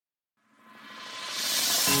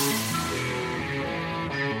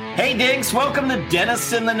Hey Diggs, welcome to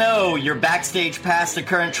Dentists in the Know, your backstage pass to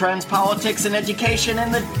current trends, politics, and education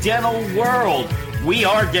in the dental world. We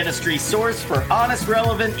are dentistry's source for honest,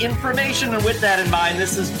 relevant information, and with that in mind,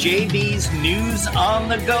 this is JB's News on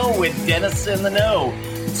the Go with Dentists in the Know.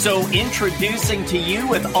 So introducing to you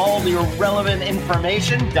with all the relevant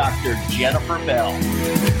information, Dr. Jennifer Bell.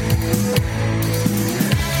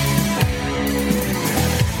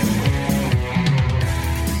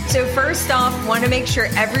 So first off, want to make sure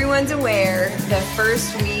everyone's aware the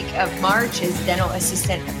first week of March is Dental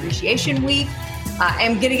Assistant Appreciation Week.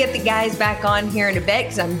 I'm going to get the guys back on here in a bit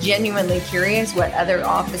because I'm genuinely curious what other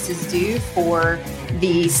offices do for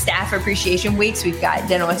the Staff Appreciation Weeks. We've got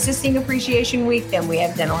Dental Assisting Appreciation Week, then we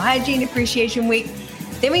have Dental Hygiene Appreciation Week.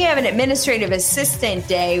 Then we have an Administrative Assistant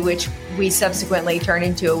Day, which we subsequently turn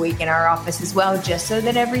into a week in our office as well, just so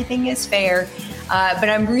that everything is fair. But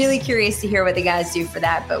I'm really curious to hear what the guys do for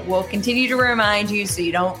that. But we'll continue to remind you so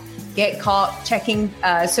you don't get caught checking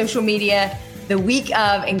social media the week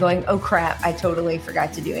of and going, oh crap, I totally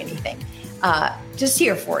forgot to do anything. Just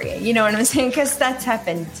here for you. You know what I'm saying? Because that's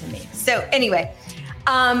happened to me. So anyway,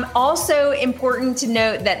 also important to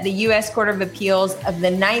note that the U.S. Court of Appeals of the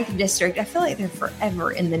 9th District, I feel like they're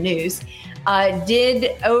forever in the news,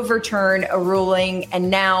 did overturn a ruling, and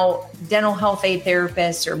now dental health aid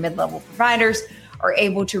therapists or mid-level providers are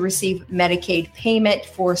able to receive Medicaid payment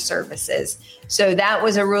for services. So that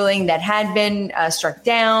was a ruling that had been struck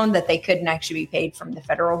down, that they couldn't actually be paid from the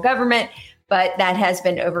federal government, but that has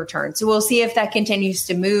been overturned. So we'll see if that continues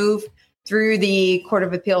to move through the Court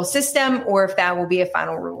of Appeal system or if that will be a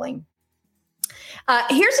final ruling.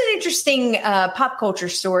 Here's an interesting pop culture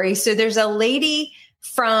story. So there's a lady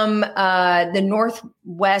from the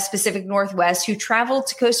Northwest, Pacific Northwest, who traveled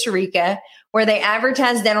to Costa Rica, where they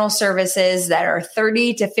advertise dental services that are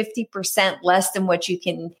 30 to 50% less than what you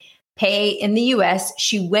can pay in the U.S.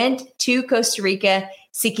 She went to Costa Rica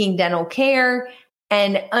seeking dental care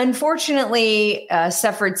and unfortunately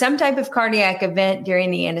suffered some type of cardiac event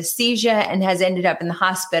during the anesthesia and has ended up in the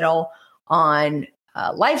hospital on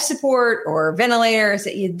life support or ventilators.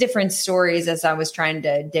 Different stories as I was trying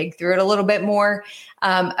to dig through it a little bit more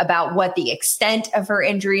about what the extent of her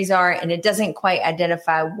injuries are, and it doesn't quite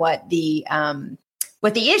identify what the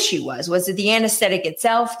issue was. Was it the anesthetic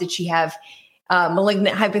itself? Did she have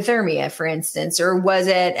malignant hypothermia, for instance, or was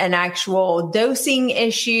it an actual dosing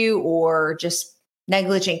issue or just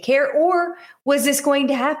negligent care, or was this going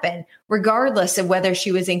to happen regardless of whether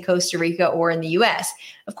she was in Costa Rica or in the U.S.?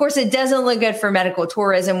 Of course, it doesn't look good for medical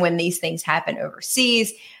tourism when these things happen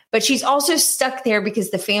overseas, but she's also stuck there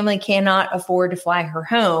because the family cannot afford to fly her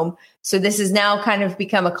home. So this has now kind of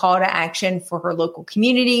become a call to action for her local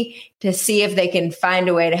community to see if they can find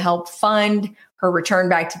a way to help fund her return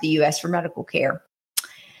back to the U.S. for medical care.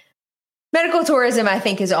 Medical tourism, I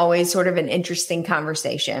think, is always sort of an interesting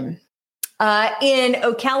conversation. In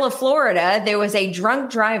Ocala, Florida, there was a drunk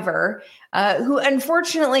driver who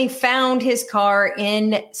unfortunately found his car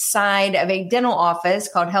inside of a dental office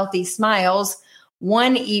called Healthy Smiles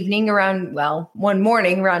one morning around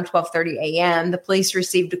 12:30 a.m. The police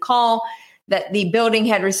received a call that the building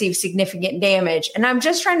had received significant damage. And I'm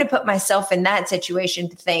just trying to put myself in that situation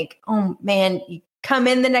to think, oh man, you come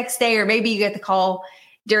in the next day, or maybe you get the call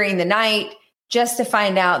during the night, just to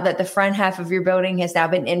find out that the front half of your building has now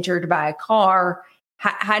been entered by a car.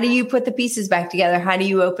 How do you put the pieces back together? How do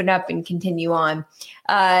you open up and continue on?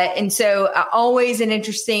 And so always an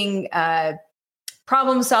interesting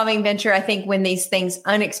problem-solving venture, I think, when these things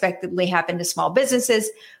unexpectedly happen to small businesses.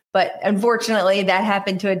 But unfortunately, that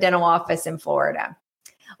happened to a dental office in Florida.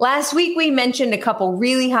 Last week, we mentioned a couple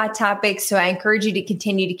really hot topics, so I encourage you to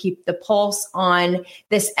continue to keep the pulse on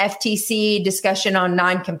this FTC discussion on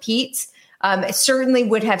non-competes. It certainly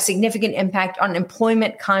would have significant impact on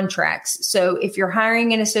employment contracts. So if you're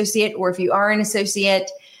hiring an associate or if you are an associate,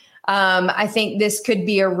 I think this could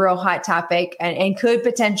be a real hot topic and could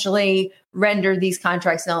potentially render these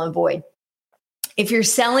contracts null and void. If you're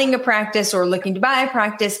selling a practice or looking to buy a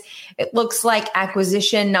practice, it looks like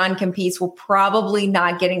acquisition non-competes will probably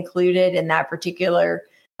not get included in that particular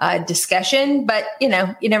discussion. But, you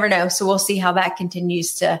never know. So we'll see how that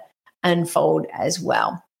continues to unfold as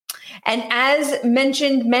well. And as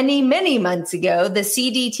mentioned many, many months ago, the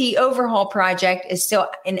CDT overhaul project is still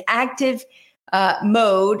in active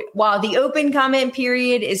mode. While the open comment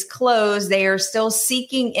period is closed, they are still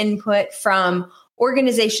seeking input from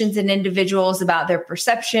organizations and individuals about their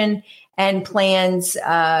perception and plans,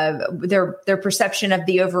 their perception of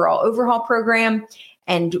the overall overhaul program.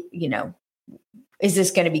 And, Is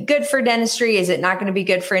this going to be good for dentistry? Is it not going to be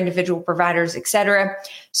good for individual providers, et cetera?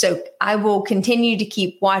 So I will continue to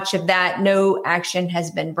keep watch of that. No action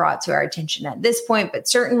has been brought to our attention at this point, but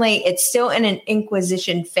certainly it's still in an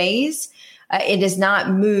inquisition phase. It has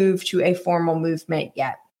not moved to a formal movement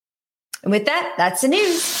yet. And with that, that's the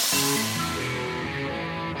news.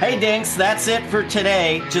 Hey, Dinks, that's it for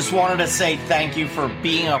today. Just wanted to say thank you for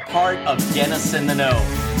being a part of Dentists in the Know.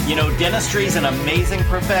 You know, dentistry is an amazing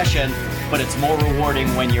profession, but it's more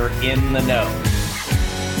rewarding when you're in the know.